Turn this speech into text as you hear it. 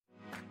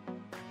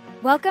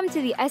Welcome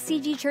to the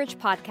SCG Church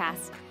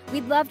podcast.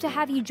 We'd love to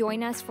have you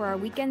join us for our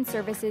weekend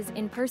services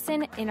in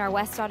person in our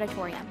West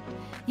Auditorium.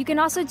 You can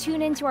also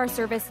tune into our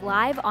service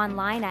live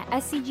online at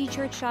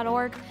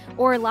scgchurch.org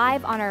or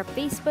live on our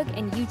Facebook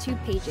and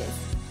YouTube pages.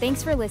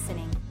 Thanks for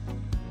listening.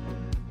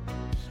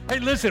 Hey,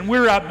 listen,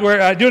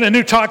 we're doing a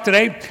new talk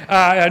today.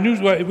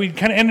 We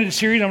kind of ended the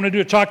series. I'm going to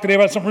do a talk today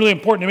about something really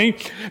important to me.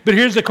 But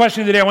here's the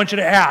question of the day I want you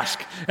to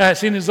ask.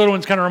 Seeing these little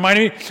ones kind of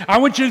reminded me. I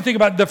want you to think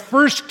about the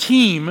first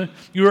team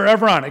you were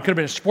ever on. It could have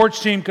been a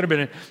sports team, could have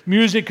been a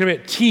music, could have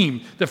been a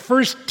team. The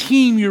first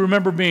team you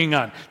remember being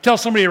on. Tell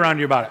somebody around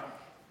you about it.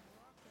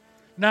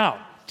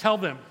 Now, tell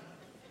them.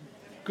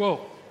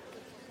 Go.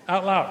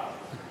 Out loud.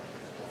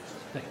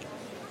 Thank you.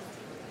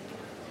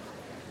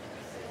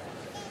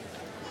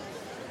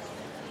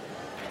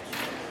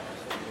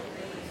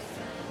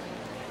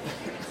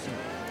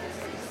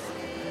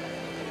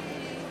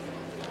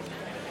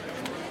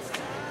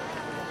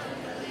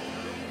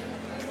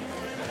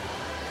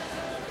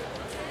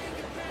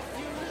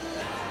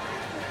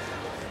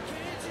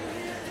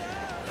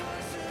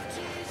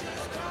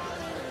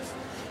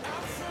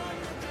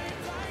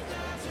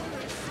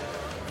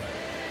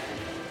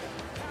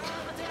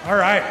 All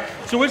right.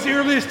 So what's the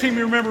earliest team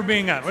you remember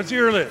being on? What's the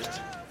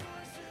earliest?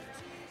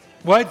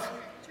 What?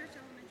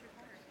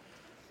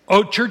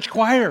 Oh, church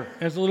choir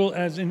as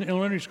in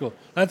elementary school.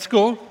 That's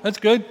cool. That's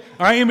good.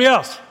 All right. Anybody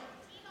else?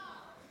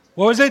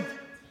 What was it?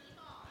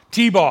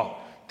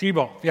 T-ball.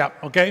 T-ball. Yeah.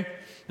 Okay.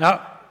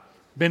 Now,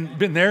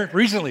 been there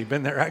recently.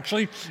 Been there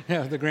actually.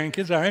 Yeah, the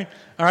grandkids. All right.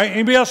 All right.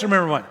 Anybody else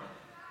remember one?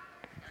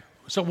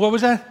 So what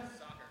was that?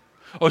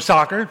 Oh,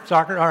 soccer.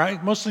 All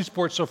right. Mostly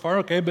sports so far.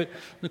 Okay, but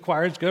the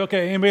choir is good.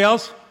 Okay. Anybody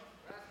else?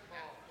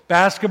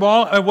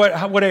 Basketball.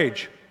 What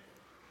age?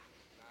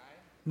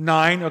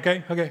 9.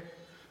 Okay.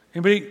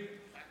 Anybody?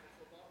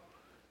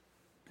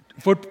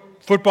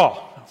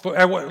 Football.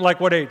 Like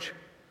what age?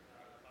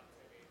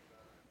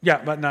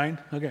 Yeah, about 9.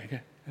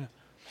 Okay. Yeah.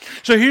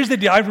 So here's the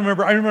deal. I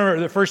remember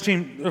the first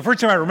time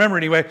I remember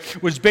anyway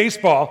was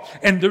baseball.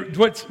 And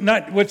what's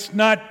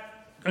not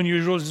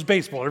unusual is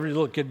baseball. Every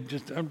little kid,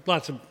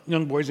 lots of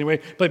young boys anyway,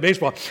 play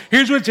baseball.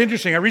 Here's what's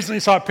interesting. I recently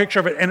saw a picture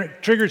of it, and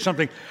it triggered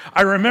something.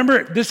 I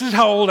remember, this is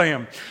how old I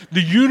am. The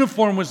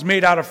uniform was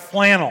made out of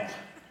flannel.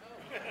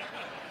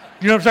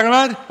 You know what I'm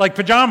talking about? Like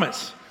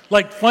pajamas.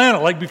 Like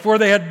flannel. Like before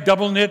they had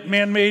double knit,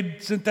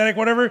 man-made, synthetic,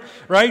 whatever,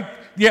 right?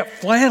 Yeah,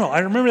 flannel.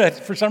 I remember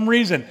that for some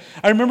reason.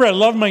 I remember I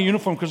loved my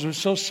uniform because it was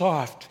so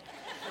soft.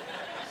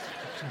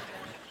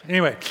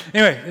 Anyway,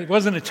 it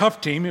wasn't a tough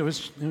team. It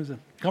was a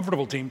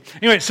comfortable team.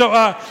 Anyway,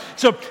 so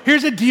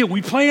here's the deal.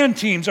 We play on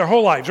teams our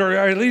whole lives, or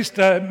at least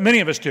many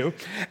of us do,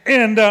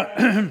 and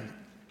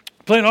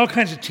play on all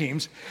kinds of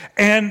teams.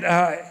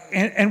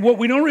 And what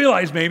we don't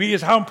realize maybe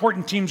is how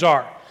important teams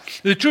are.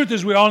 The truth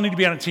is we all need to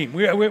be on a team.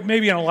 We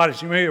maybe on a lot of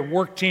teams, maybe a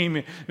work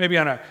team, maybe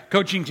on a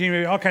coaching team,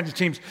 maybe all kinds of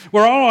teams.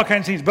 We're all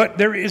kinds of teams, but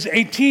there is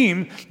a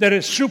team that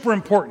is super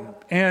important.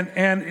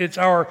 And it's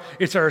our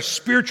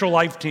spiritual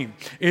life team.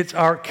 It's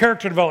our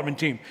character development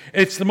team.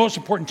 It's the most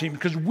important team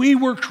because we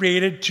were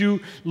created to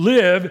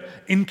live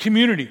in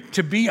community,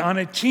 to be on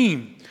a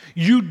team.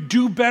 You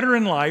do better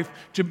in life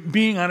to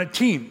being on a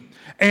team.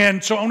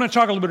 And so I'm going to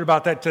talk a little bit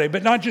about that today,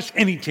 but not just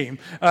any team,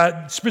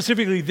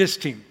 specifically this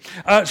team.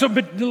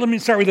 But let me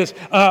start with this.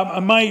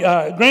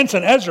 My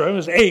grandson, Ezra,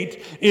 who's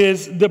 8,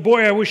 is the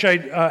boy I wish I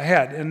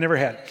had and never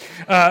had.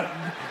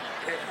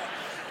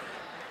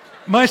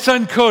 My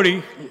son,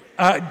 Cody,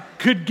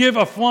 could give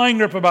a flying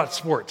rip about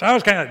sports. I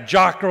was kind of a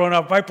jock growing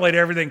up. I played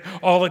everything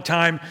all the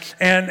time.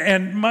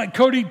 And my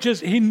Cody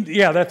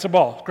that's a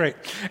ball. Great.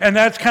 And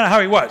that's kind of how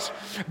he was.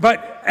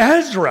 But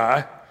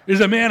Ezra is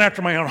a man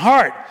after my own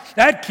heart.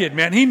 That kid,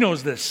 man, he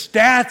knows the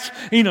stats.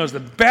 He knows the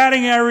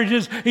batting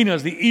averages. He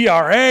knows the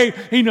ERA.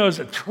 He knows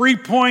the 3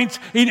 points.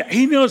 He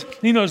knows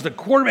the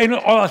quarterback. He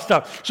knows all that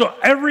stuff. So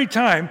every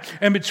time,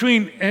 and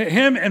between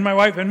him and my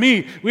wife and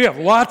me, we have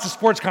lots of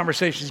sports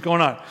conversations going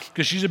on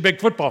because she's a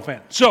big football fan.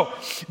 So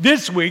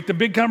this week, the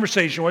big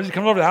conversation was he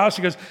comes over to the house.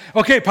 He goes,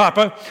 "Okay,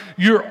 Papa,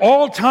 your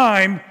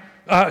all-time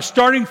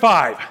starting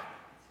 5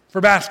 for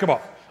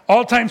basketball.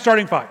 All-time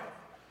starting 5."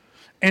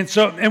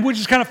 And which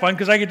is kind of fun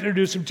because I get to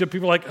introduce him to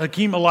people like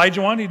Hakeem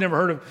Olajuwon. He'd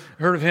never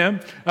heard of him.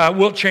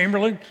 Wilt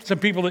Chamberlain. Some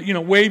people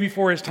that way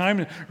before his time.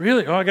 And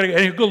really, and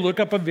he'll go look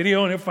up a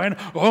video and he'll find.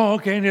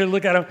 Okay, and he'll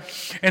look at him.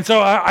 And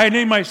so I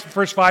named my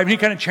first 5. And he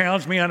kind of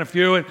challenged me on a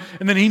few, and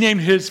then he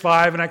named his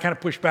 5, and I kind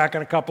of pushed back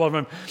on a couple of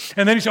them.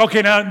 And then he said,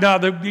 "Okay, now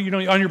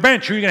on your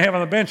bench, who are you going to have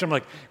on the bench?" I'm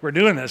like, "We're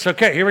doing this.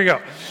 Okay, here we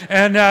go."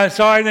 And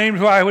so I named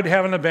who I would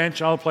have on the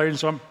bench, all the players, and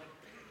so on.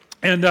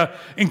 And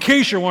in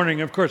case you're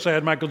wondering, of course, I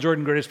had Michael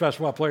Jordan, greatest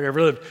basketball player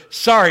ever lived.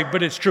 Sorry,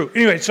 but it's true.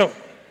 Anyway, so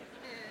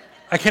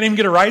I can't even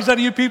get a rise out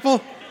of you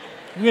people?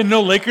 We have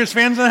no Lakers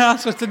fans in the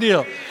house? What's the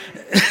deal?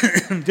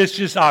 It's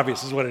just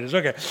obvious is what it is.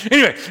 Okay.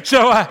 Anyway,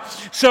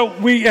 so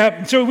we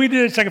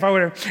did a second 5,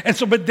 whatever.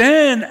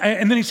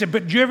 And then he said,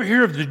 "But did you ever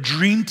hear of the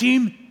Dream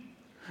Team?"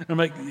 I'm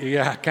like,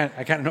 yeah, I kind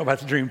of know about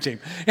the dream team.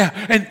 Yeah,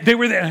 and they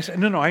were there. And I said,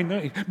 no, I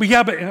know.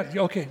 But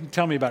okay,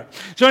 tell me about it.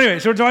 So anyway,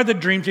 so it's about the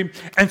dream team.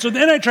 And so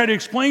then I tried to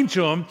explain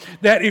to them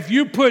that if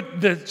you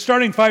put the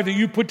starting five that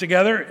you put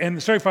together and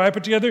the starting five I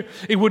put together,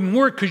 it wouldn't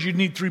work because you'd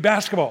need 3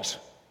 basketballs.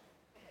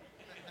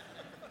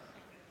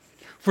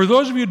 For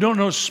those of you who don't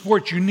know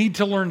sports, you need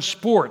to learn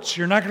sports.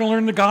 You're not going to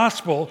learn the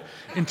gospel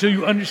until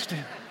you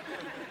understand.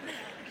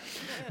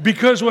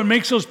 Because what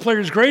makes those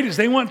players great is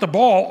they want the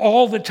ball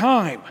all the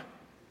time.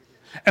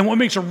 And what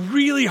makes it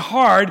really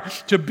hard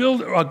to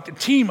build a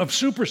team of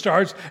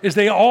superstars is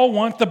they all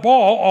want the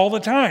ball all the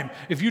time.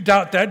 If you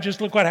doubt that, just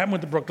look what happened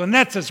with the Brooklyn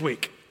Nets this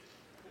week.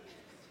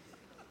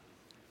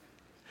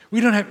 We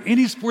don't have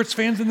any sports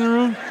fans in the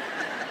room?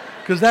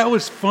 Because that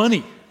was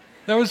funny.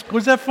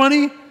 Was that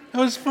funny? That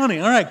was funny.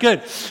 All right,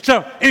 good.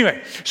 So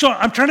anyway,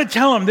 I'm trying to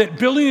tell them that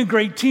building a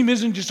great team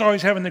isn't just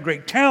always having the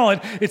great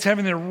talent, it's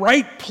having the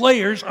right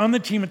players on the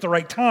team at the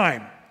right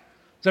time.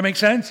 Does that make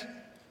sense?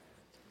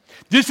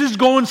 This is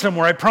going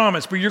somewhere, I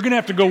promise, but you're going to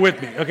have to go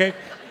with me, okay?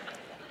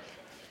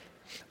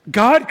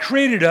 God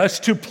created us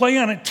to play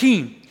on a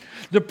team.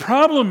 The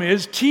problem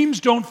is teams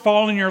don't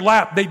fall in your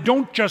lap. They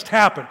don't just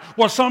happen.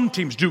 Well, some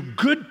teams do.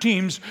 Good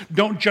teams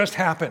don't just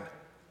happen.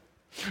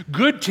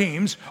 Good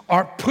teams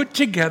are put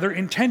together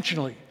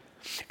intentionally.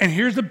 And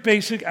here's the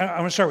basic I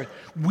want to start with.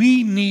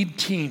 We need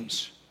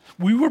teams.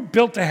 We were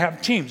built to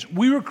have teams.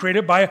 We were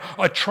created by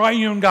a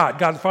triune God,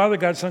 God the Father,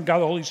 God the Son, God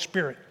the Holy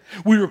Spirit.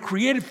 We were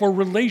created for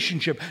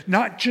relationship,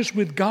 not just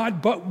with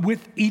God, but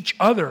with each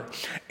other.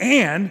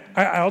 And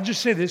I'll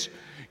just say this,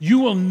 you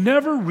will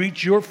never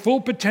reach your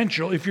full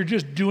potential if you're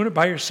just doing it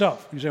by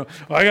yourself. You say,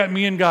 well, I got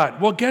me and God.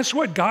 Well, guess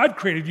what? God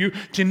created you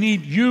to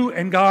need you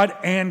and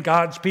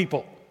God's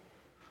people.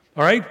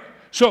 All right?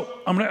 So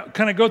I'm going to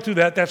kind of go through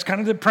that. That's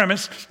kind of the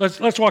premise.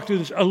 Let's walk through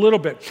this a little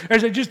bit.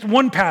 There's just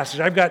one passage.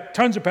 I've got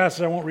tons of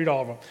passages. I won't read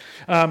all of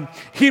them.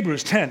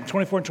 Hebrews 10,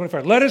 24 and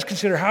 25. Let us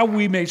consider how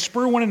we may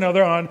spur one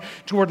another on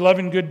toward love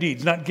and good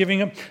deeds, not giving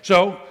them.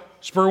 So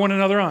spur one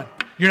another on.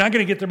 You're not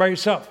going to get there by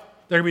yourself.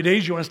 There will be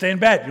days you want to stay in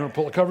bed. You want to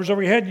pull the covers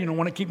over your head. You don't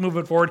want to keep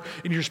moving forward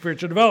in your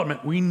spiritual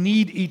development. We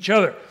need each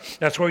other.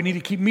 That's why we need to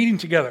keep meeting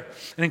together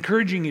and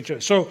encouraging each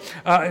other. So,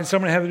 and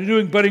someone have to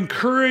do, but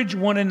encourage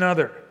one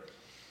another.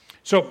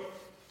 So,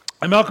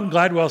 Malcolm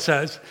Gladwell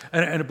says,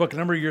 in a book a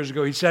number of years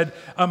ago, he said,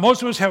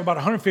 most of us have about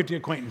 150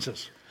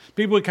 acquaintances.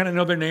 People who kind of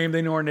know their name,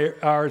 they know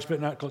ours,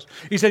 but not close.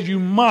 He says, you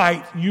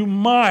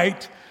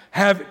might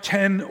have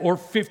 10 or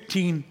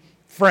 15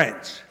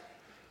 friends.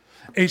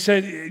 He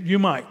said, you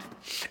might.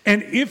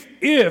 And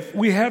if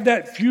we have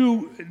that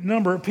few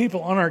number of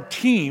people on our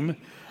team,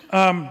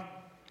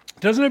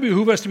 doesn't it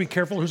behoove us to be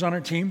careful who's on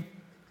our team?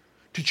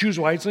 To choose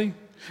wisely?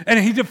 And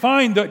he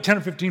defined the 10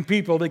 or 15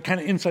 people, the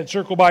kind of inside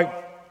circle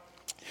by,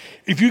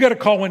 if you got a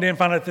call one day and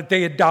found out that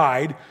they had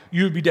died,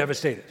 you would be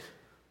devastated,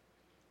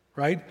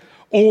 right?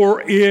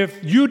 Or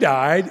if you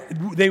died,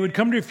 they would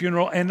come to your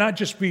funeral and not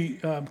just be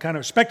kind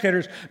of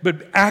spectators,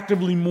 but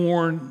actively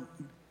mourn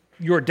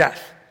your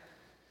death.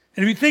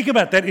 And if you think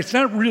about that, it's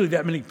not really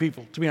that many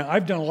people. To be honest,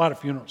 I've done a lot of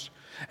funerals.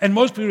 And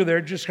most people are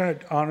there just kind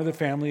of honor the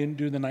family and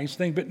do the nice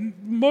thing, but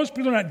most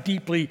people are not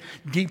deeply,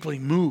 deeply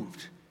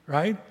moved,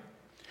 right?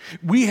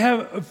 We have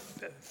a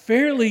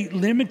fairly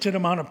limited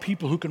amount of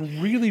people who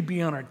can really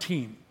be on our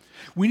team.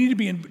 We need to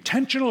be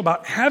intentional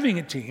about having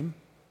a team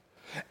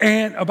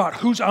and about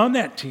who's on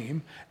that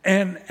team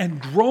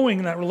and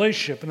growing that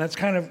relationship. And that's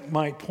kind of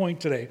my point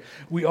today.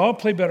 We all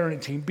play better on a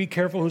team. Be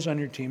careful who's on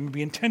your team and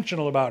be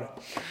intentional about it.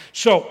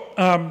 So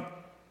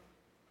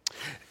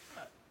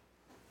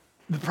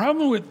the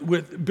problem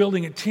with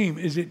building a team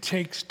is it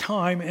takes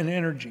time and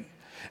energy.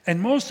 And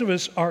most of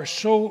us are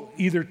so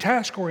either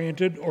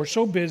task-oriented or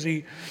so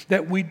busy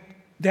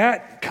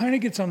that kind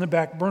of gets on the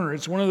back burner.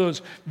 It's one of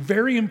those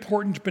very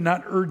important but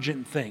not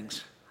urgent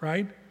things,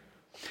 right?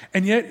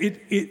 And yet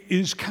it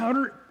is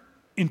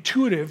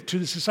counterintuitive to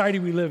the society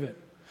we live in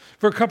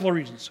for a couple of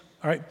reasons,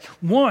 all right?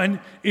 One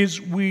is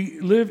we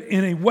live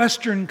in a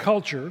Western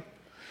culture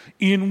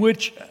in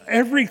which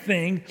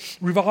everything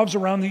revolves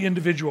around the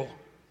individual.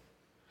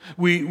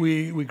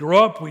 We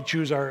grow up, we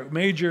choose our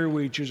major,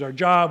 we choose our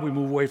job, we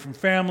move away from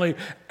family,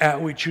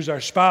 we choose our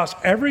spouse.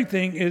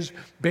 Everything is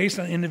based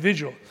on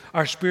individual.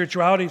 Our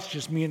spirituality is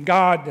just me and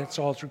God, that's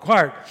all that's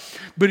required.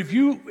 But if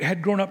you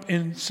had grown up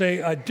in, say,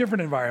 a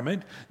different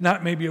environment,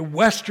 not maybe a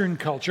Western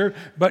culture,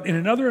 but in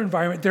another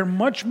environment, they're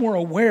much more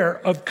aware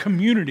of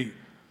community.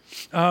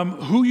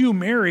 Who you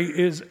marry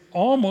is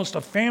almost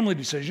a family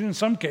decision. In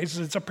some cases,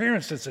 it's a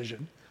parent's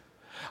decision.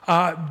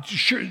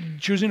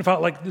 Choosing to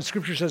follow, like the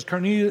scripture says,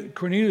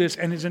 Cornelius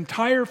and his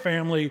entire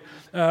family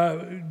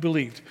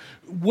believed.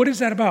 What is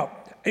that about?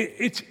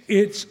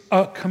 It's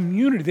a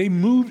community. They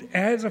moved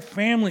as a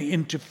family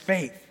into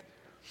faith.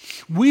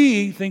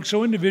 We think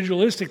so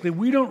individualistically,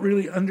 we don't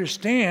really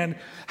understand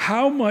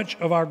how much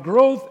of our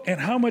growth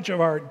and how much of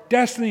our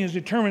destiny is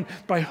determined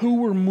by who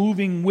we're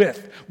moving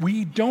with.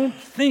 We don't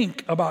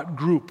think about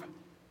group.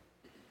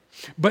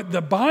 But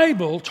the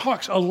Bible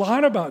talks a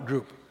lot about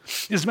group.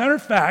 As a matter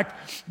of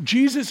fact,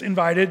 Jesus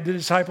invited the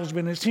disciples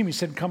in his team. He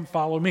said, come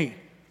follow me.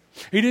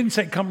 He didn't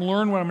say, come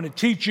learn what I'm going to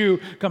teach you,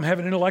 come have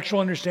an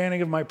intellectual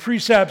understanding of my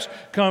precepts,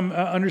 come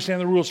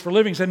understand the rules for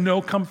living. He said,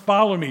 no, come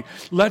follow me.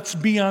 Let's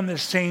be on the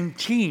same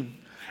team.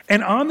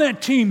 And on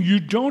that team,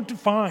 you don't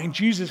find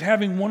Jesus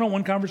having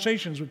one-on-one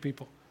conversations with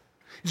people.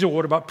 He said,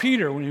 what about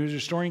Peter? When he was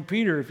restoring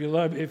Peter, if you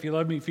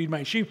love me, feed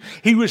my sheep.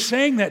 He was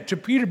saying that to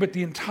Peter, but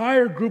the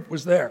entire group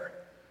was there.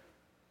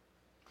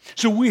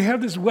 So we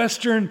have this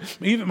Western,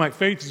 even my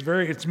faith is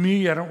it's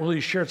me, I don't really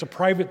share, it's a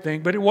private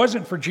thing, but it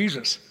wasn't for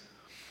Jesus.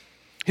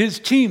 His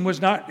team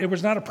was not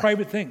a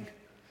private thing.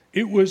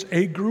 It was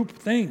a group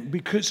thing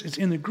because it's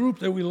in the group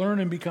that we learn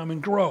and become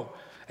and grow.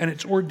 And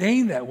it's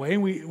ordained that way,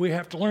 and we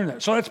have to learn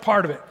that. So that's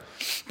part of it.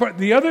 But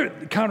the other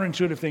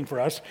counterintuitive thing for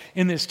us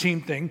in this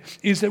team thing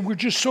is that we're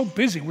just so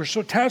busy. We're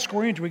so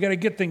task-oriented. We got to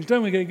get things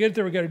done. We got to get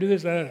there. We got to do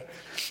this, that.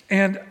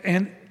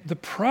 And the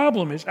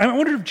problem is, I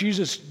wonder if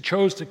Jesus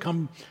chose to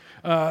come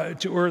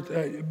to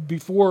earth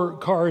before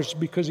cars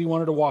because he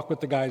wanted to walk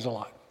with the guys a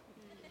lot.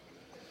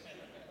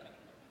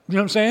 You know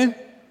what I'm saying?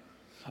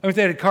 I mean,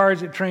 they had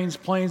cars, trains,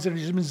 planes that had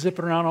just been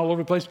zipping around all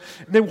over the place.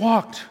 They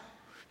walked.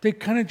 They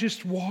kind of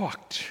just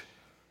walked.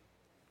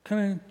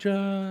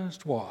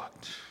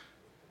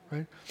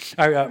 Right?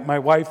 My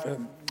wife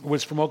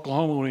was from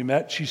Oklahoma when we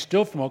met. She's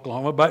still from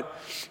Oklahoma, but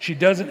she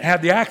doesn't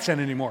have the accent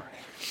anymore.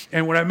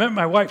 And when I met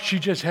my wife, she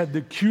just had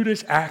the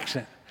cutest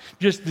accent.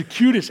 Just the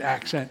cutest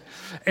accent.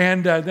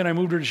 And then I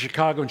moved her to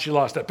Chicago, and she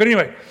lost that. But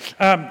anyway,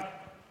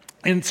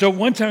 and so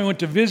one time I went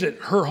to visit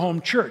her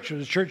home church. It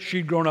was a church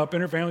she'd grown up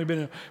in, her family had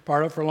been a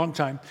part of for a long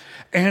time.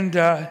 And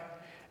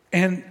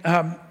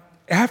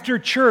after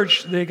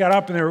church, they got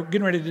up and they were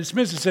getting ready to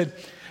dismiss and said,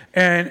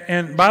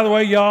 and by the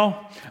way,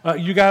 y'all,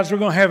 you guys are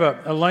going to have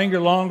a linger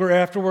longer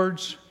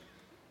afterwards.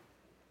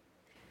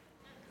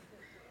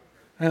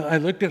 And I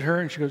looked at her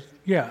and she goes,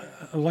 yeah,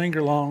 a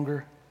linger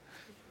longer.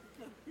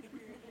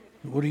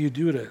 What do you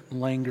do to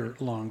linger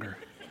longer?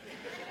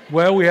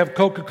 Well, we have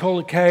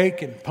Coca-Cola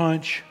cake and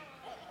punch.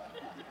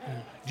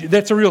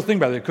 That's a real thing,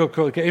 by the way,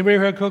 Coca-Cola cake. Anybody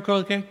ever had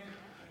Coca-Cola cake?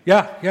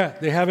 Yeah.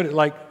 They have it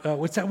at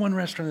what's that one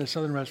restaurant, the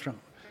southern restaurant?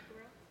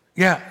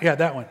 Yeah,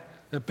 that one,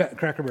 the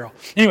Cracker Barrel.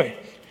 Anyway,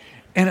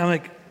 and I'm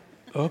like,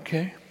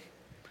 okay.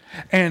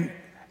 And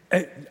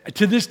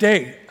to this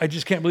day, I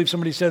just can't believe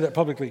somebody said that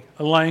publicly.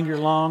 A linger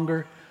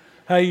longer.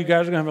 Hey, you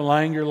guys are going to have a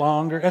linger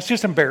longer. That's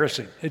just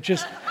embarrassing. It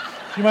just,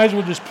 you might as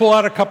well just pull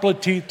out a couple of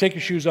teeth, take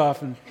your shoes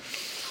off. And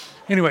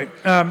anyway,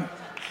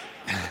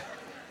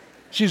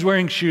 she's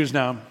wearing shoes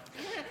now.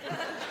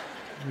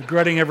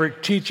 Regretting ever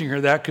teaching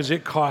her that because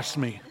it cost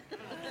me.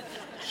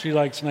 She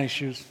likes nice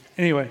shoes.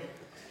 Anyway,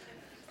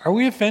 are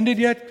we offended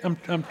yet?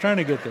 I'm trying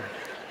to get there.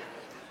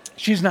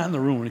 She's not in the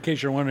room, in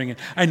case you're wondering.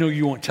 I know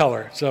you won't tell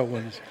her, so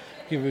we'll just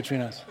keep it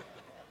between us.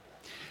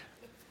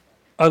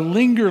 A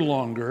linger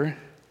longer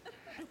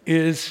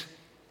is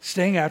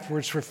staying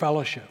afterwards for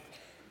fellowship.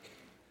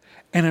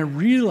 And I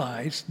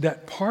realized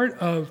that part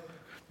of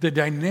the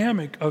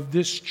dynamic of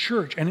this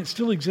church, and it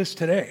still exists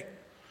today,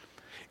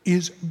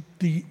 is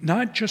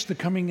not just the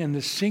coming and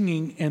the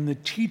singing and the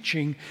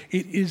teaching,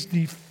 it is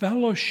the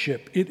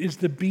fellowship. It is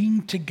the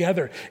being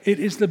together. It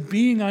is the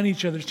being on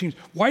each other's teams.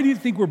 Why do you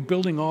think we're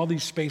building all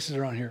these spaces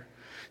around here?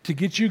 To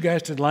get you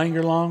guys to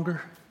linger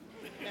longer?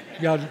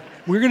 Yeah,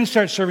 we're going to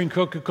start serving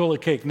Coca-Cola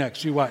cake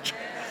next. You watch.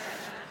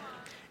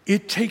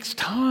 It takes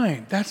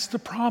time. That's the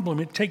problem.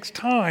 It takes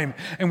time.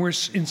 And we're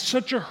in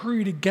such a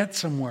hurry to get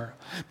somewhere.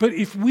 But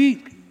if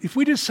we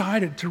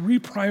decided to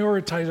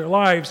reprioritize our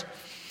lives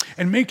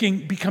and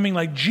becoming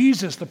like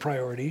Jesus the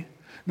priority,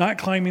 not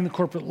climbing the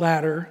corporate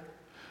ladder,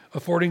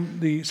 affording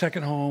the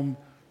second home,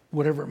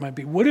 whatever it might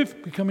be. What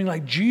if becoming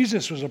like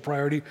Jesus was a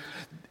priority?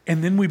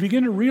 And then we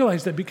begin to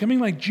realize that becoming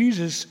like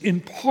Jesus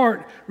in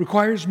part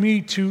requires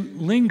me to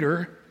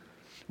linger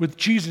with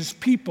Jesus'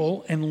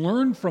 people and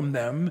learn from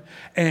them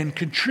and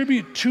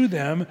contribute to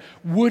them.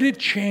 Would it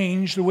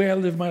change the way I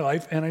live my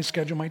life and I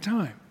schedule my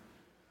time?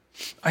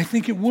 I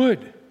think it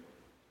would.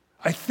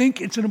 I think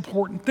it's an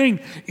important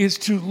thing is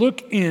to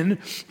look in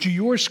to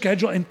your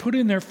schedule and put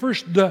in there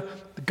first the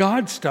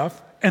God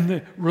stuff and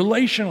the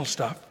relational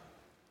stuff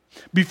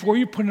before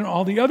you put in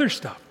all the other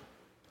stuff.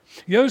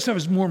 The other stuff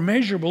is more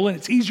measurable and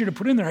it's easier to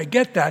put in there. I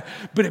get that,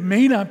 but it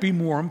may not be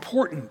more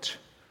important.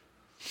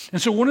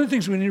 And so one of the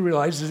things we need to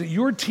realize is that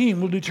your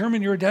team will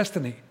determine your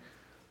destiny.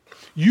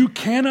 You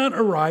cannot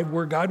arrive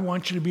where God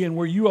wants you to be and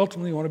where you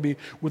ultimately want to be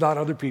without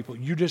other people.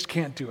 You just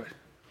can't do it.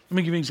 Let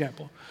me give you an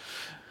example.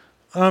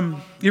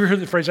 You ever heard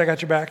the phrase, I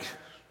got your back?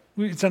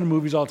 It's in the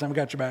movies all the time, I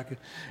got your back.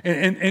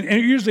 And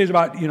it usually is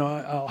about,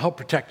 I'll help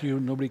protect you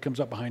and nobody comes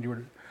up behind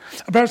you.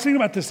 But I was thinking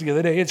about this the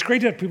other day. It's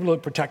great to have people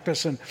that protect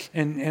us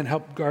and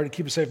help guard and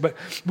keep us safe. But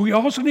we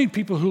also need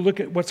people who look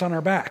at what's on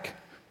our back.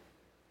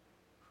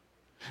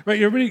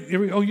 Right? Everybody,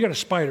 you got a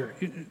spider.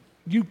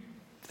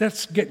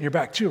 That's getting your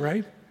back too,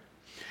 right?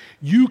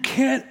 You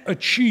can't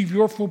achieve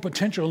your full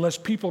potential unless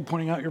people are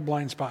pointing out your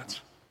blind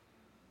spots.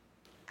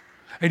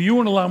 And you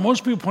won't allow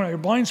most people to point out your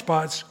blind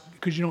spots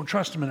because you don't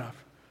trust them enough.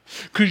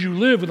 Because you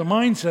live with a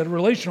mindset, a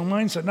relational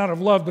mindset, not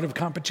of love, but of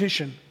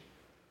competition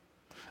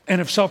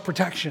and of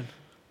self-protection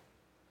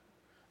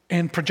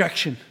and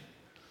projection.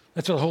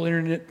 That's what the whole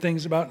internet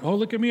thing's about. Oh,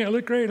 look at me, I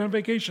look great on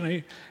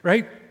vacation,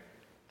 right?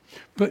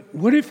 But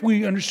what if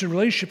we understood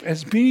relationship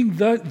as being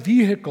the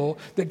vehicle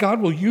that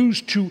God will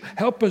use to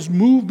help us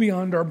move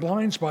beyond our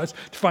blind spots,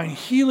 to find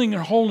healing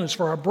and wholeness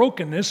for our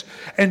brokenness,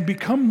 and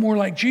become more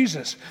like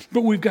Jesus?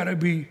 But we've got to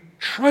be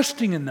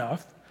trusting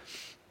enough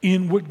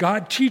in what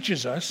God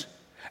teaches us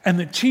and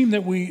the team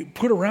that we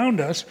put around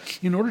us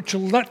in order to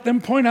let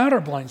them point out our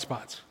blind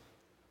spots.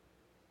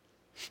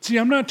 See,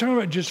 I'm not talking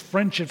about just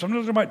friendships. I'm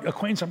not talking about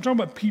acquaintances. I'm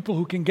talking about people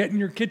who can get in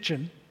your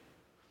kitchen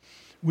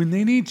when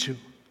they need to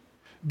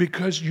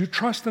because you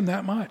trust them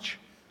that much.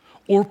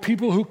 Or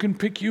people who can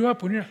pick you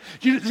up when you're...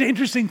 It's an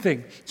interesting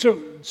thing.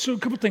 So a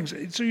couple things.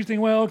 So you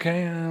think, well,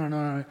 okay, I don't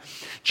know.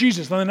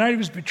 Jesus, on the night he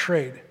was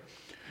betrayed,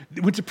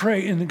 went to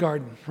pray in the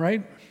garden,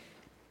 right?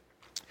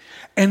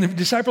 And the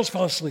disciples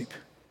fell asleep.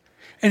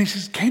 And he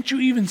says, can't you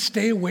even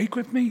stay awake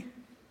with me?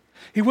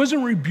 He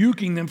wasn't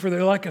rebuking them for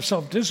their lack of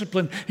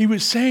self-discipline. He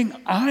was saying,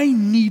 I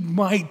need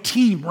my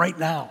team right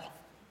now.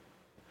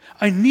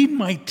 I need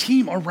my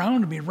team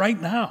around me right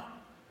now.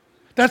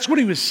 That's what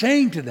he was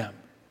saying to them.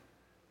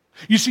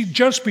 You see,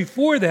 just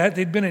before that,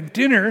 they'd been at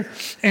dinner,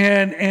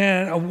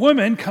 and a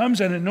woman comes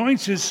and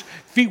anoints his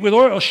feet with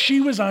oil. She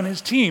was on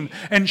his team.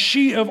 And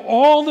she, of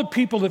all the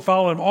people that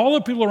followed him, all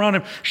the people around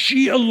him,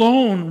 she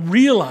alone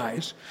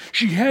realized,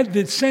 she had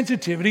the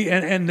sensitivity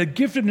and the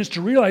giftedness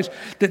to realize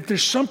that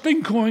there's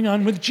something going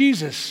on with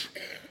Jesus.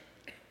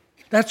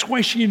 That's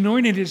why she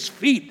anointed his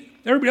feet.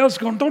 Everybody else is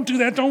going, don't do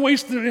that, don't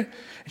waste it.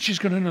 And she's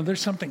going to know there's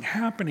something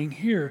happening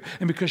here.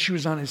 And because she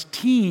was on his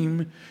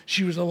team,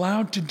 she was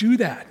allowed to do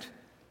that.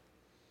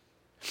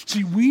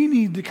 See, we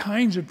need the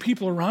kinds of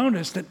people around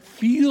us that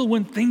feel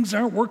when things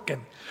aren't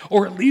working,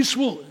 or at least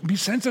will be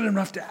sensitive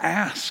enough to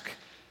ask.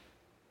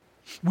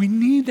 We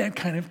need that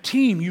kind of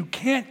team. You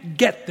can't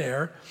get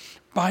there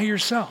by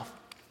yourself.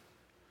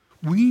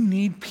 We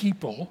need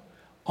people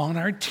on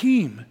our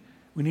team.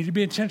 We need to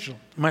be intentional.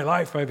 In my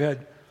life, I've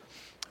had,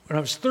 when I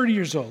was 30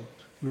 years old,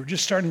 we were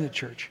just starting the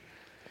church,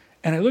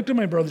 and I looked at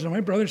my brothers, and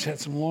my brothers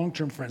had some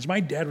long-term friends. My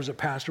dad was a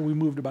pastor. We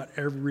moved about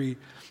every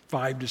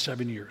 5 to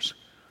 7 years.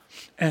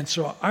 And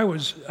so I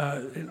was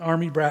an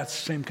Army brat,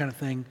 same kind of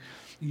thing.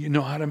 You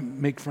know how to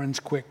make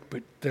friends quick,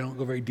 but they don't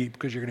go very deep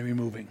because you're going to be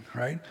moving,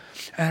 right?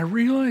 And I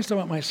realized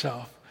about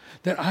myself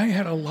that I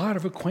had a lot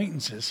of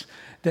acquaintances,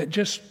 that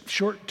just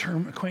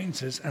short-term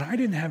acquaintances, and I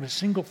didn't have a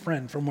single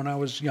friend from when I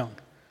was young.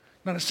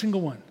 Not a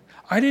single one.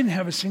 I didn't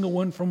have a single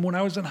one from when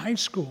I was in high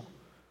school.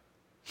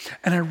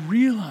 And I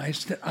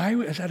realized that I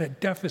was at a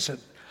deficit.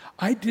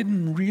 I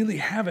didn't really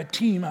have a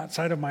team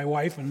outside of my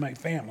wife and my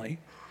family.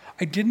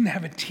 I didn't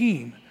have a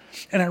team.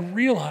 And I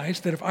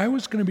realized that if I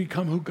was going to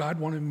become who God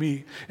wanted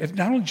me, if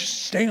not only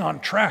just stay on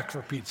track,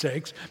 for Pete's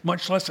sakes,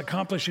 much less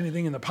accomplish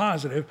anything in the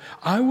positive,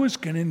 I was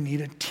going to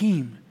need a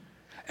team.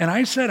 And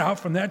I set out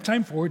from that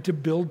time forward to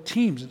build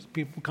teams. As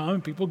people come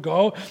and people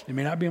go. They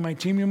may not be on my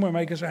team anymore. I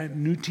might get a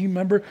new team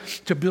member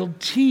to build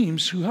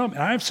teams who help.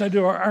 And I've said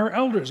to our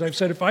elders, I've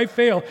said, if I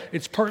fail,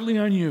 it's partly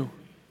on you.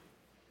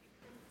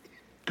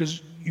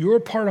 Because you're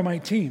a part of my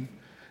team.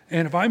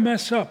 And if I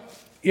mess up,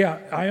 yeah,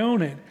 I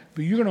own it.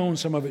 But you're going to own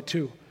some of it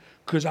too,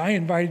 because I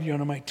invited you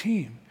onto my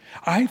team.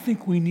 I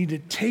think we need to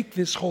take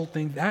this whole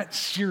thing that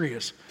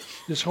serious,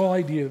 this whole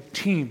idea of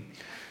team.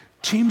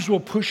 Teams will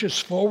push us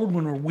forward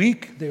when we're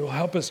weak. They will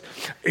help us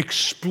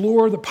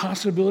explore the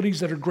possibilities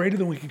that are greater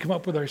than we can come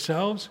up with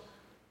ourselves.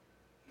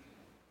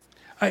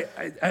 On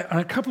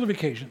a couple of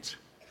occasions,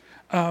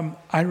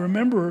 I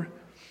remember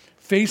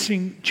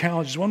facing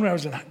challenges. One when I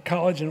was in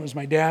college, and it was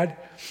my dad,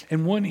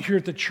 and one here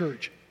at the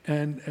church.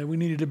 And we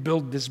needed to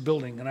build this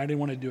building, and I didn't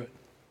want to do it.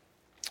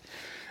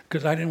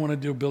 Because I didn't want to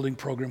do a building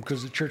program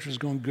because the church was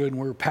going good and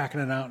we were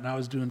packing it out, and I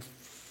was doing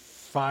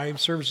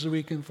 5 services a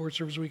week and 4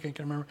 services a week, I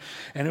can't remember.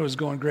 And it was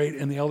going great.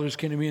 And the elders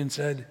came to me and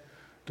said,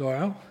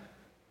 Doyle,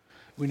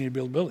 we need to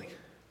build a building.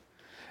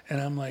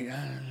 And I'm like,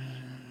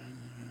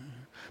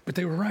 But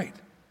they were right.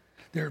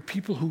 There are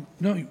people who,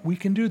 no, we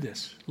can do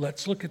this.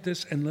 Let's look at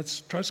this and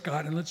let's trust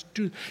God and let's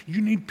do it. You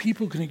need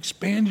people who can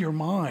expand your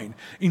mind,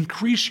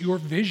 increase your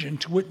vision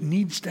to what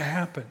needs to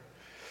happen.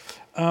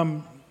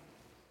 Henry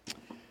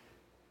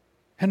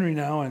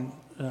Nouwen,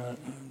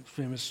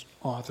 famous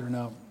author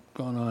now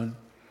gone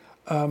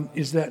on,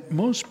 is that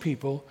most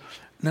people,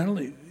 not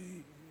only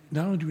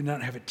do we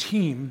not have a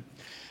team,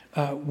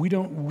 we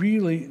don't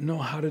really know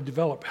how to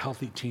develop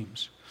healthy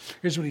teams.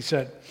 Here's what he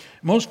said.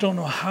 Most don't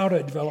know how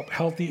to develop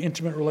healthy,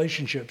 intimate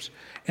relationships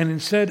and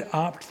instead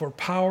opt for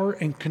power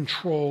and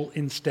control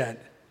instead.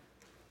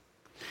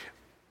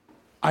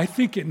 I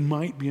think it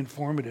might be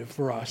informative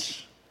for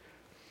us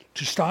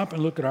to stop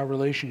and look at our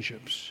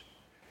relationships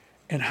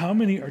and how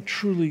many are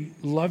truly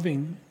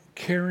loving,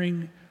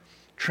 caring,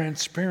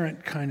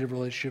 transparent kind of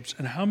relationships,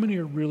 and how many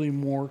are really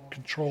more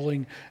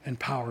controlling and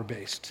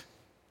power-based.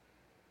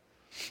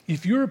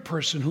 If you're a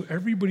person who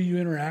everybody you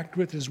interact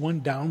with is one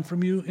down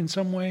from you in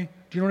some way,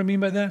 do you know what I mean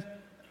by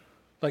that?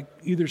 like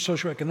either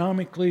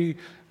socioeconomically,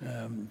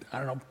 I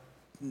don't know,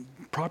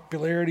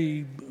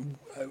 popularity,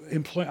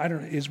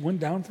 is one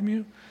down from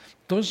you?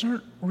 Those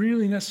aren't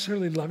really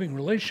necessarily loving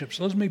relationships.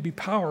 Those may be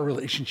power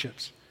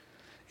relationships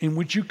in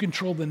which you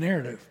control the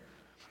narrative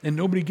and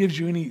nobody gives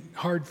you any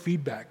hard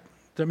feedback.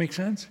 Does that make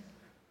sense?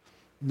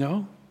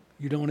 No?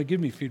 You don't want to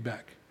give me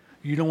feedback.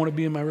 You don't want to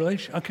be in my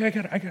relationship. Okay, I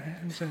got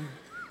it.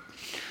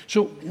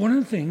 So one of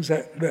the things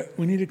that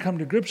we need to come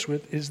to grips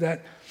with is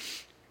that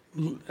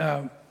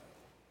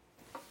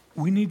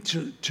we need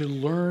to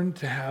learn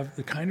to have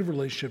the kind of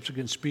relationships that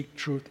can speak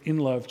truth in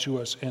love to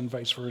us and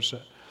vice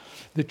versa.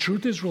 The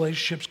truth is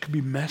relationships can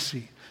be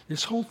messy.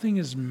 This whole thing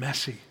is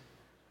messy.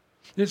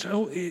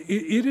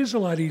 It is a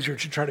lot easier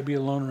to try to be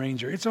a lone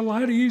ranger. It's a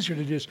lot easier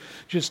to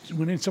just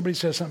when somebody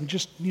says something,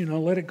 just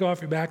let it go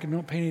off your back and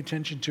don't pay any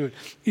attention to it.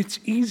 It's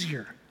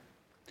easier.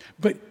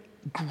 But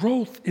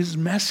growth is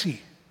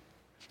messy.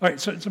 All right,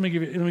 so let me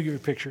give you a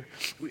picture.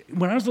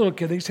 When I was a little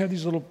kid, they used to have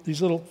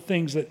these little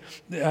things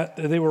that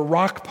they were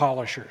rock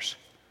polishers.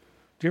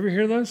 Do you ever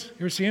hear those? You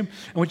ever see them?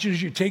 And what you do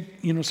is you take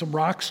some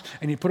rocks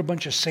and you put a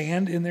bunch of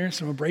sand in there,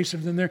 some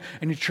abrasives in there,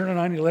 and you turn it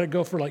on. You let it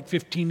go for like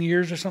 15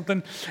 years or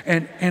something,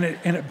 and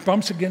it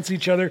bumps against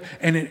each other,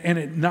 and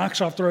it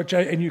knocks off the road,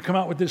 and you come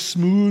out with this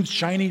smooth,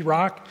 shiny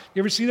rock.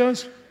 You ever see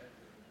those?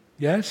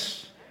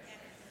 Yes.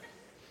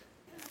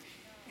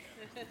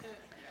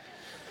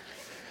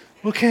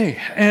 Okay,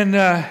 and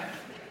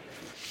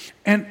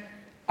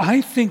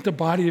I think the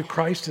body of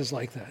Christ is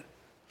like that.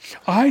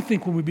 I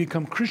think when we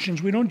become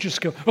Christians, we don't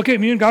just go, okay,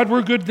 me and God,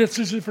 we're good, this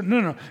is different.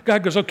 No.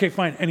 God goes, okay,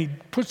 fine, and he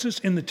puts us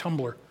in the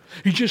tumbler.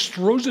 He just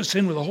throws us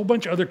in with a whole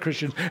bunch of other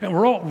Christians, and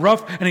we're all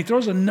rough, and he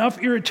throws enough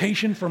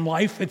irritation from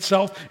life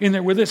itself in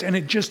there with us, and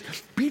it just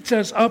beats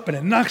us up, and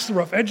it knocks the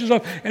rough edges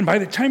off, and by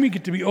the time you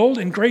get to be old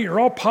and gray, you're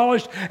all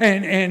polished,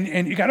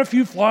 and you got a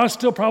few flaws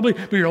still probably,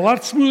 but you're a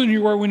lot smoother than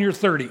you were when you're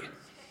 30.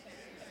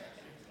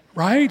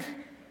 Right?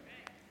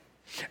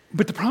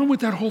 But the problem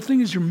with that whole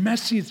thing is you're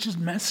messy. It's just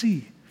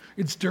messy.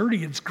 It's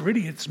dirty. It's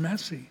gritty. It's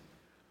messy.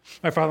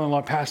 My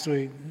father-in-law passed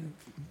away a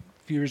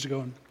few years ago.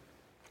 And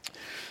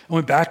I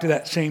went back to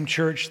that same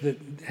church that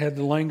had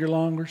the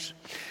Langer-Longers.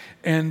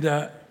 And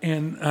the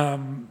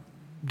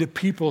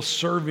people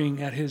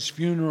serving at his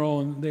funeral,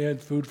 and they had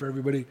food for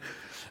everybody,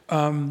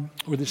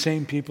 were the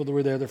same people that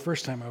were there the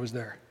first time I was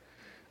there.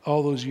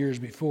 All those years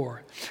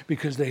before,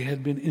 because they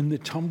had been in the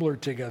tumbler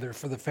together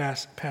for the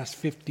past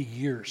 50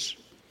 years.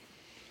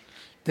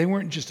 They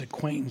weren't just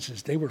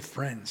acquaintances, they were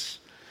friends.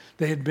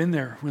 They had been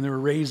there when they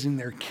were raising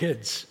their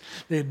kids.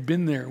 They had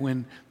been there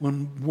when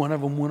one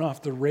of them went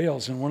off the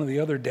rails and one of the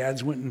other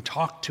dads went and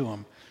talked to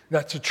him.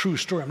 That's a true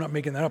story. I'm not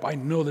making that up. I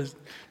know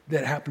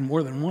that happened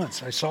more than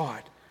once. I saw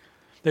it.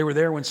 They were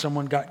there when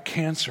someone got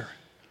cancer.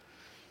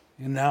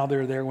 And now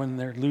they're there when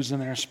they're losing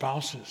their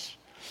spouses.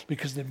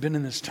 Because they've been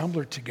in this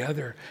tumbler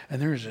together,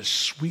 and there is a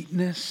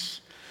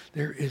sweetness,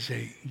 there is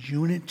a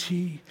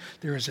unity,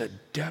 there is a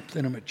depth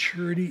and a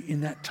maturity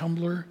in that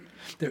tumbler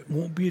that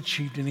won't be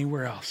achieved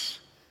anywhere else.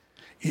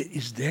 It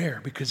is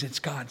there because it's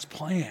God's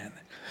plan.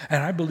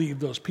 And I believe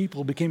those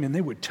people and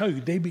they would tell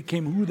you, they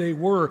became who they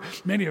were.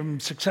 Many of them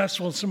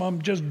successful, some of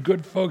them just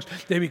good folks.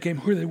 They became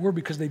who they were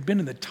because they've been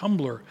in the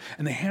tumbler,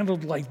 and they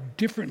handled life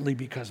differently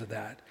because of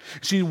that.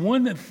 See,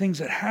 one of the things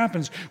that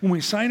happens when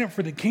we sign up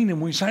for the kingdom,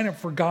 when we sign up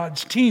for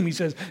God's team, he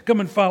says, come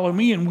and follow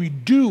me, and we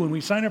do, and we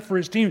sign up for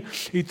his team.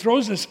 He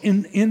throws us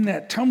in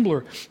that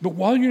tumbler. But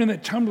while you're in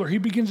that tumbler, he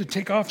begins to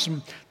take off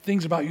some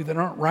things about you that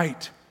aren't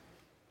right.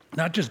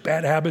 Not just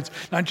bad habits,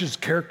 not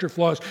just character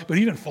flaws, but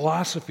even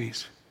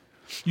philosophies.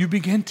 You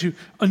begin to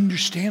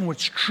understand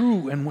what's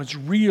true and what's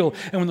real.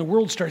 And when the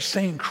world starts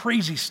saying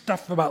crazy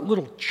stuff about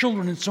little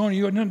children and so on,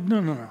 you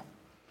go,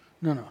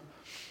 no.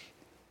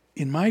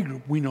 In my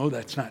group, we know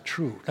that's not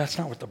true. That's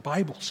not what the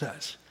Bible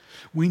says.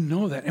 We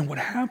know that. And what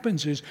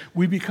happens is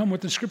we become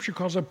what the scripture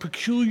calls a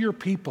peculiar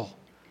people.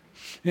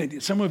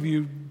 Some of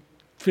you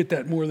fit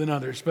that more than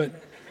others, but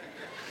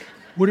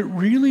what it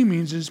really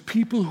means is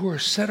people who are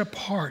set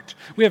apart.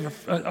 We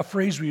have a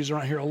phrase we use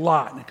around here a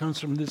lot, and it comes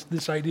from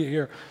this idea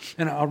here,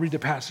 and I'll read the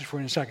passage for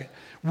you in a second.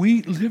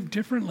 We live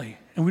differently,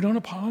 and we don't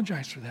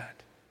apologize for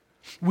that.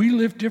 We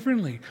live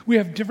differently. We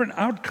have different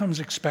outcomes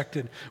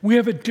expected. We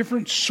have a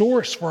different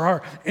source for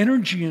our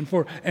energy and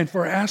for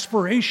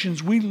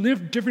aspirations. We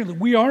live differently.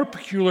 We are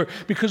peculiar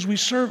because we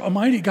serve a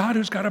mighty God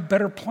who's got a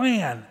better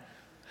plan.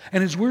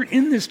 And as we're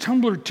in this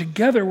tumbler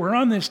together, we're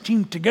on this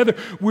team together,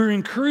 we're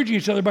encouraging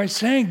each other by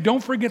saying,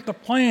 don't forget the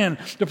plan.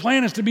 The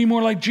plan is to be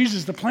more like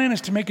Jesus. The plan is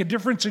to make a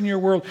difference in your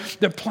world.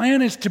 The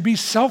plan is to be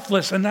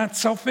selfless and not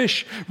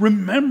selfish.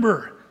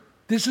 Remember,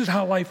 this is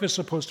how life is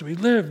supposed to be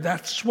lived.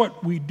 That's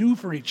what we do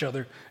for each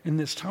other in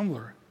this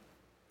tumbler.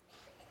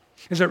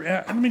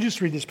 Let me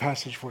just read this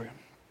passage for you.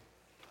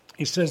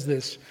 He says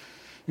this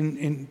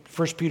in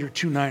 1 Peter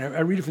 2:9. I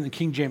read it from the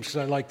King James because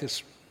I like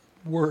this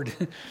word.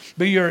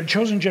 But you're a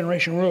chosen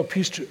generation, royal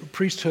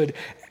priesthood,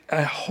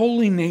 a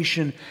holy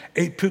nation,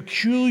 a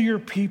peculiar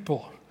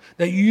people,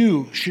 that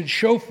you should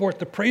show forth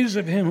the praises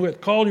of him who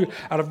hath called you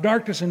out of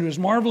darkness into his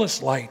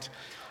marvelous light.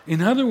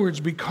 In other words,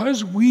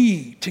 because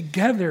we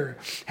together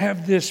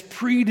have this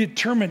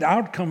predetermined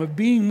outcome of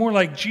being more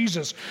like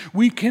Jesus,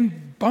 we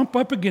can bump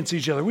up against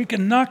each other. We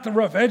can knock the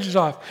rough edges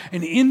off.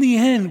 And in the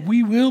end,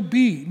 we will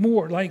be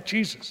more like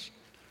Jesus.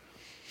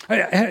 I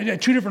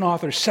had two different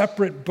authors,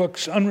 separate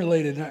books,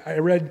 unrelated. I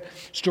read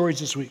stories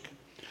this week.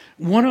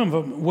 One of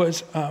them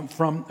was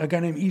from a guy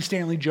named E.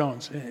 Stanley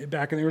Jones.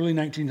 Back in the early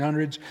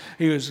 1900s,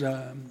 he was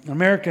an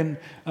American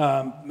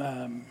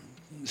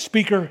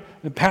speaker,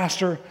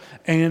 pastor,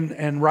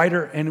 and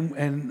writer,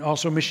 and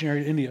also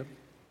missionary to India.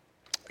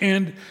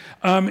 And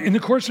in the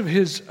course of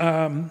his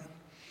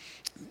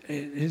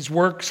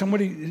work,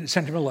 somebody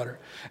sent him a letter,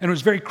 and it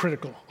was very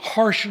critical,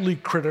 harshly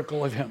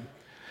critical of him.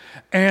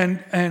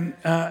 And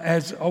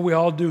as we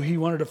all do, he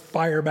wanted to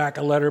fire back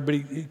a letter, but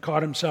he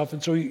caught himself.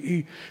 And so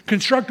he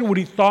constructed what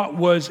he thought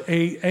was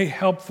a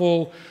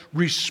helpful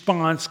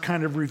response,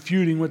 kind of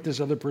refuting what this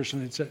other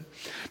person had said.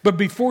 But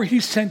before he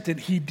sent it,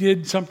 he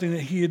did something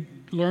that he had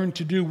learned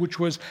to do, which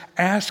was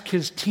ask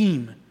his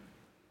team.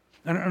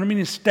 I don't mean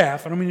his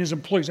staff, I don't mean his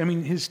employees, I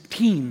mean his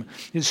team,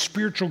 his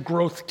spiritual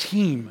growth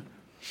team.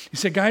 He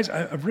said, guys,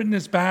 I've written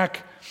this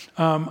back.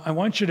 I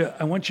want you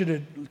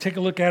to take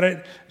a look at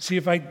it, see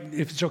if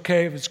it's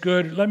okay, if it's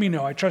good. Let me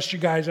know. I trust you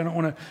guys. I don't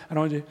want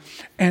to.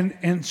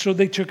 And so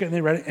they took it and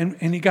they read it,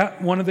 and he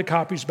got one of the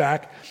copies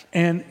back,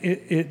 and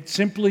it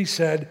simply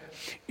said,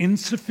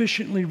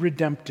 insufficiently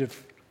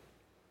redemptive.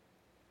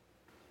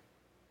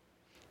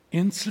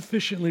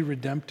 Insufficiently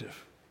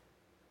redemptive.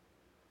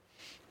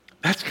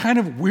 That's kind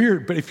of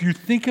weird, but if you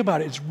think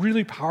about it, it's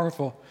really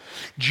powerful.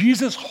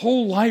 Jesus'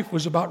 whole life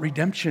was about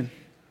redemption.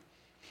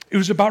 It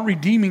was about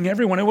redeeming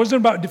everyone. It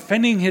wasn't about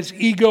defending his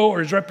ego or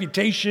his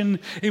reputation.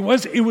 It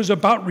was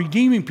about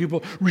redeeming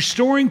people,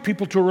 restoring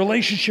people to a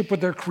relationship with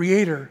their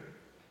Creator.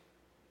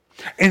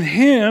 And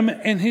him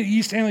and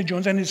E. Stanley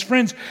Jones and his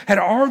friends had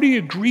already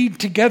agreed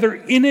together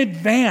in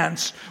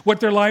advance what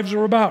their lives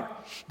were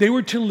about. They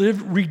were to live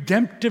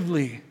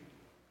redemptively.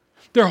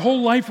 Their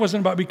whole life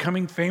wasn't about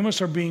becoming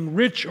famous or being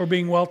rich or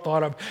being well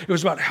thought of. It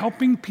was about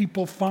helping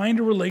people find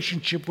a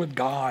relationship with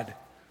God,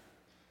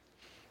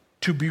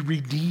 to be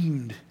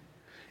redeemed.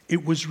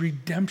 It was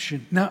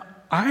redemption. Now,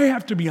 I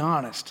have to be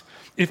honest.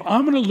 If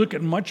I'm going to look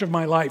at much of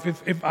my life,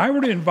 if I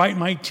were to invite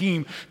my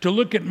team to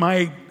look at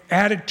my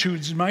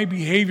attitudes and my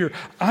behavior,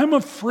 I'm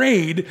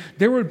afraid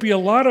there would be a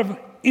lot of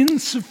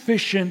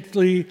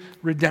insufficiently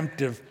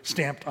redemptive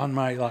stamped on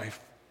my life.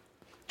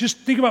 Just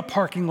think about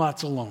parking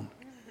lots alone.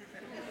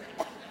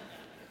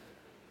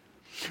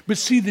 But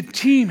see, the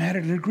team had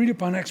an agreed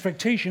upon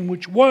expectation,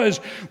 which was,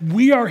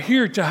 we are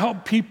here to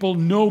help people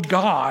know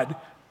God.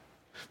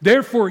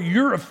 Therefore,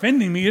 you're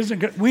offending me isn't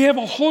good. We have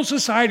a whole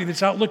society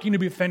that's out looking to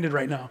be offended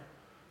right now.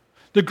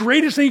 The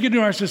greatest thing you can do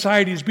in our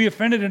society is be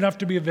offended enough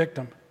to be a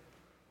victim.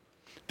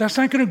 That's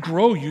not going to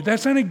grow you.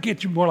 That's not going to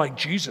get you more like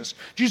Jesus.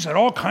 Jesus had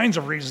all kinds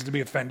of reasons to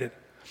be offended.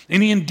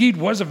 And he indeed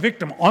was a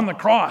victim on the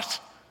cross.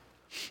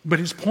 But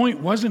his point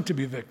wasn't to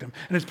be a victim.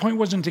 And his point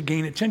wasn't to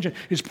gain attention.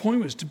 His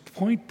point was to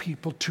point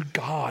people to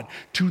God,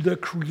 to the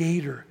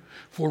Creator,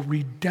 for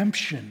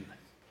redemption.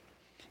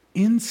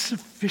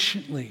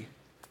 Insufficiently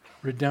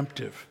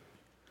redemptive.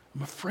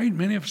 I'm afraid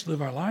many of us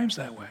live our lives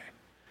that way.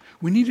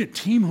 We need a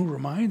team who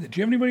remind it. Do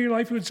you have anybody in your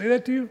life who would say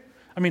that to you?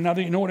 I mean, now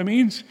that you know what it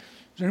means, is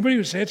there anybody who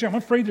would say it to you? I'm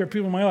afraid there are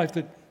people in my life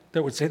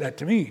that would say that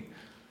to me,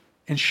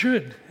 and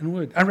should and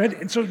would.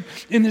 And so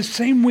in this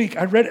same week,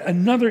 I read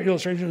another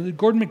illustration of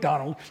Gordon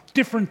MacDonald,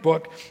 different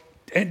book,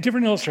 and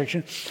different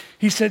illustration.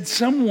 He said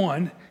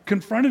someone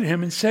confronted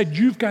him and said,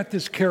 "You've got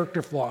this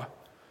character flaw,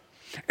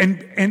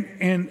 and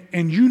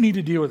you need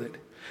to deal with it."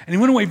 And he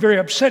went away very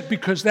upset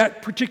because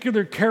that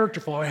particular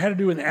character flaw, it had to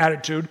do with an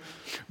attitude,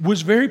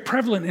 was very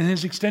prevalent in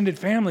his extended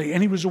family.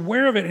 And he was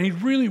aware of it, and he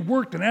really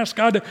worked and asked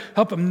God to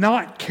help him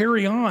not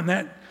carry on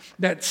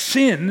that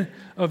sin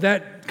of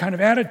that kind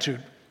of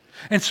attitude.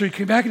 And so he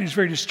came back and he was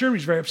very disturbed, he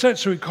was very upset.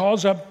 So he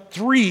calls up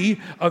 3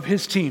 of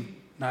his team,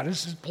 not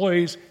his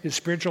employees, his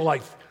spiritual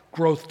life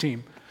growth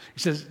team. He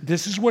says,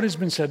 "This is what has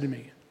been said to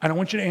me. I don't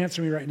want you to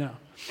answer me right now."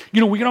 You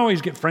know, we can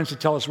always get friends to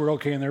tell us we're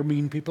okay, and there are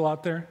mean people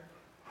out there.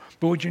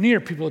 But what you need are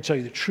people to tell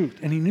you the truth.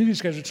 And he knew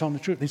these guys would tell him the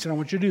truth. And he said, "I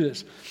want you to do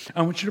this.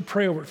 I want you to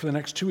pray over it for the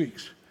next 2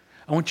 weeks.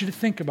 I want you to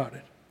think about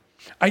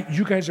it.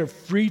 You guys are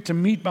free to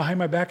meet behind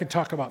my back and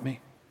talk about me.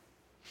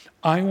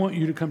 I want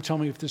you to come tell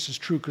me if this is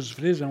true, because if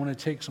it is, I want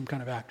to take some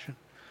kind of action.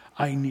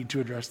 I need to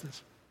address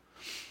this."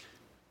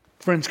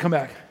 Friends, come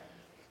back.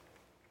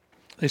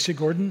 They say,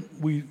 "Gordon,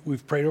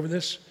 we've prayed over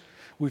this.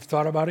 We've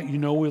thought about it. You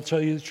know we'll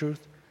tell you the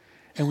truth.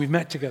 And we've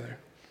met together.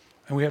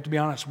 And we have to be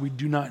honest, we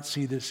do not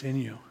see this in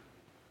you.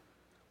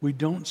 We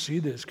don't see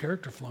this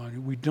character flaw in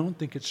you. We don't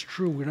think it's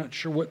true. We're not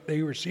sure what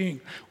they were seeing,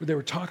 what they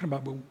were talking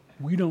about, but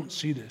we don't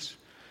see this.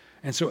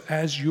 And so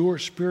as your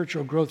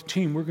spiritual growth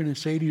team, we're going to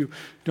say to you,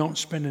 don't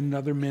spend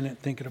another minute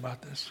thinking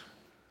about this.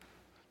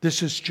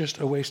 This is just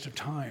a waste of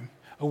time,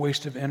 a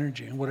waste of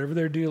energy. And whatever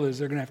their deal is,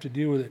 they're going to have to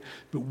deal with it.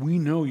 But we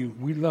know you.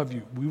 We love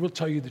you. We will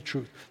tell you the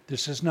truth.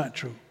 This is not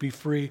true. Be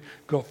free,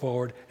 go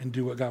forward, and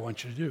do what God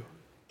wants you to do."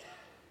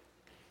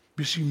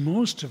 You see,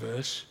 most of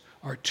us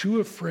are too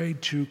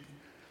afraid to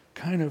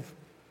kind of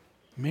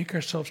make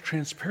ourselves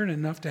transparent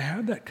enough to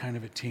have that kind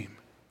of a team.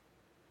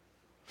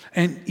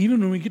 And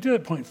even when we get to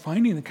that point,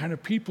 finding the kind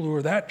of people who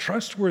are that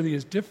trustworthy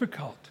is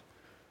difficult,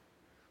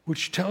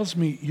 which tells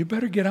me you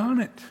better get on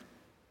it.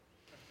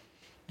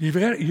 You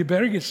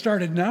better get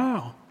started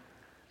now.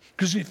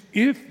 Because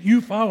if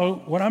you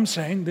follow what I'm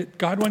saying, that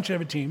God wants you to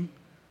have a team,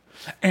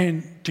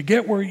 and to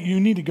get where you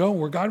need to go,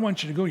 where God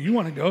wants you to go, you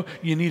want to go,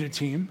 you need a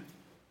team.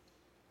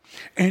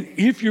 And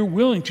if you're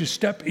willing to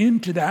step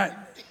into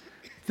that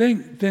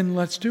thing, then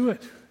let's do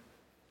it.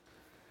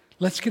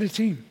 Let's get a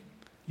team.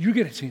 You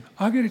get a team.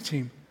 I'll get a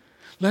team.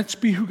 Let's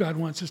be who God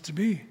wants us to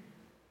be.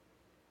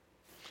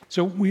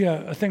 So we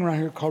have a thing around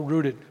here called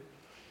Rooted.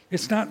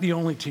 It's not the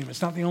only team.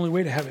 It's not the only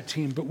way to have a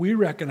team, but we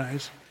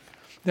recognize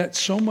that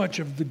so much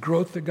of the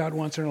growth that God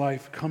wants in our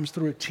life comes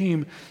through a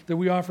team that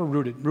we offer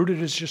Rooted.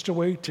 Rooted is just a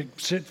way to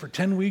sit for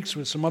 10 weeks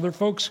with some other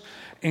folks,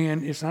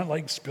 and it's not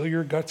like spill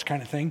your guts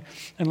kind of thing,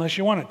 unless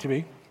you want it to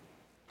be.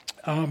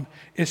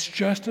 It's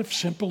just a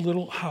simple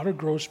little how to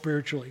grow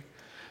spiritually.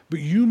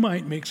 But you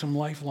might make some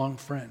lifelong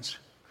friends.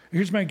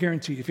 Here's my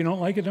guarantee. If you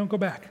don't like it, don't go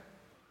back.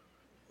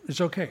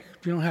 It's okay.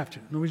 You don't have to.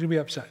 Nobody's going to be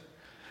upset.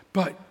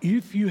 But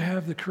if you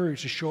have the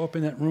courage to show up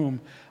in that room,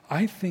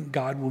 I think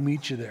God will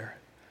meet you there.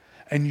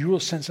 And you will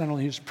sense not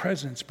only his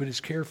presence, but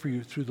his care for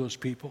you through those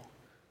people.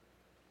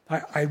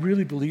 I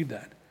really believe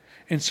that.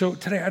 And so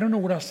today, I don't know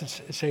what else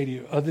to say to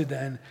you other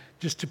than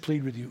just to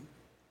plead with you.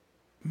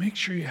 Make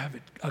sure you have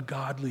a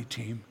godly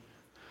team.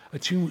 A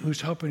team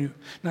who's helping you,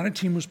 not a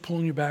team who's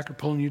pulling you back or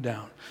pulling you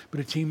down, but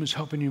a team who's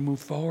helping you move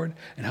forward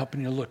and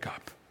helping you look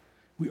up.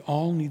 We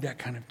all need that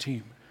kind of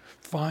team.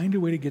 Find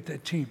a way to get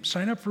that team.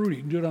 Sign up for Rooted.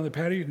 You can do it on the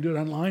patio. You can do it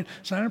online.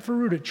 Sign up for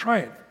Rooted. Try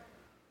it.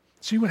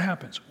 See what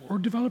happens. Or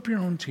develop your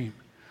own team.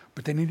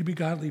 But they need to be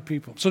godly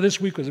people. So this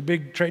week was a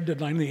big trade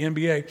deadline in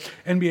the NBA.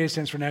 NBA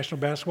stands for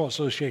National Basketball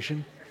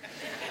Association.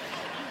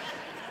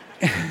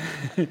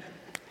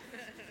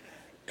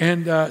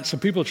 And some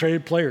people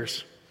traded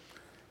players.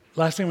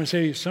 Last thing I'm going to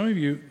say to you, some of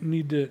you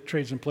need to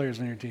trade some players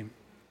on your team.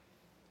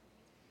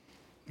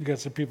 You got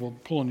some people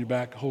pulling you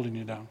back, holding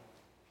you down.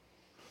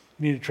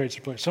 You need to trade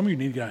some players. Some of you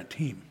need to get on a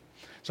team.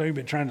 Some of you have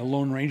been trying to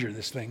Lone Ranger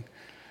this thing.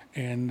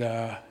 And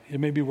it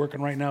may be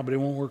working right now, but it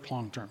won't work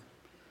long term.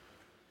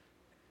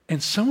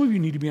 And some of you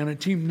need to be on a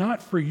team,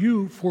 not for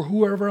you, for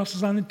whoever else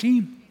is on the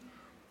team.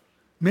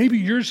 Maybe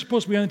you're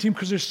supposed to be on the team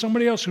because there's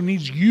somebody else who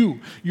needs you,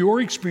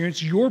 your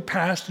experience, your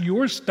past,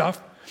 your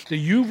stuff that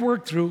you've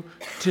worked through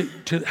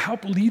to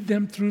help lead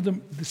them through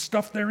the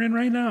stuff they're in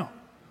right now.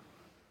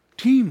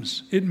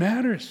 Teams, it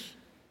matters.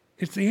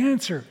 It's the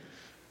answer.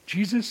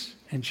 Jesus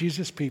and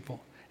Jesus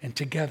people. And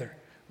together,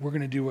 we're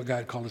going to do what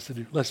God called us to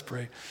do. Let's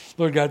pray.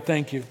 Lord God,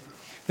 thank you.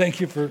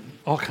 Thank you for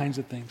all kinds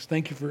of things.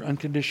 Thank you for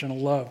unconditional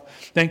love.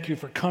 Thank you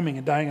for coming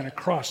and dying on a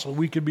cross so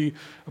we could be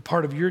a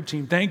part of your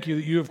team. Thank you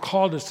that you have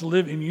called us to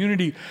live in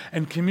unity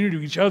and community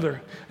with each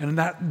other, and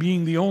that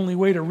being the only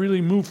way to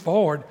really move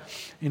forward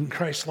in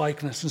Christ's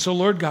likeness. And so,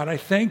 Lord God, I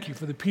thank you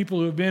for the people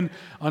who have been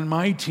on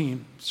my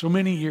team so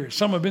many years.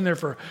 Some have been there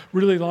for a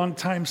really long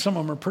time. Some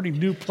of them are pretty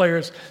new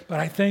players, but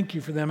I thank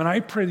you for them. And I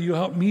pray that you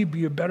help me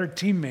be a better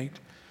teammate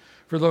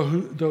for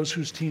those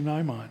whose team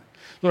I'm on.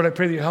 Lord, I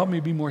pray that you help me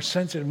be more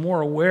sensitive,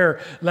 more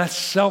aware, less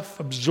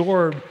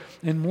self-absorbed,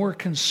 and more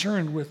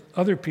concerned with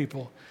other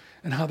people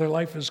and how their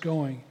life is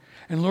going.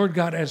 And Lord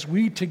God, as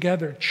we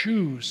together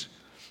choose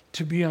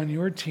to be on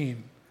your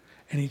team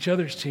and each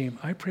other's team,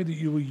 I pray that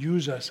you will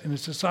use us in a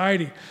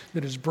society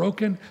that is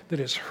broken, that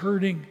is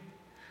hurting,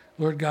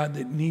 Lord God,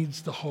 that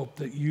needs the hope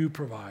that you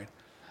provide.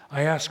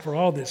 I ask for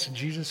all this in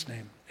Jesus'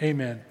 name.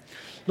 Amen.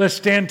 Let's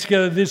stand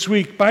together this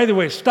week. By the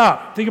way,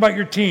 stop. Think about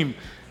your team.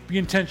 Be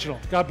intentional.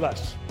 God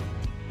bless.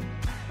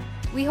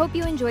 We hope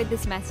you enjoyed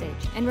this message.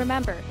 And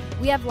remember,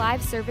 we have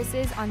live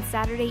services on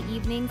Saturday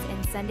evenings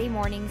and Sunday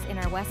mornings in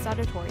our West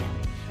Auditorium.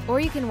 Or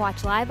you can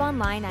watch live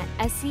online at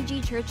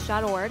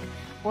scgchurch.org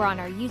or on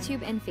our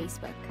YouTube and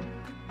Facebook.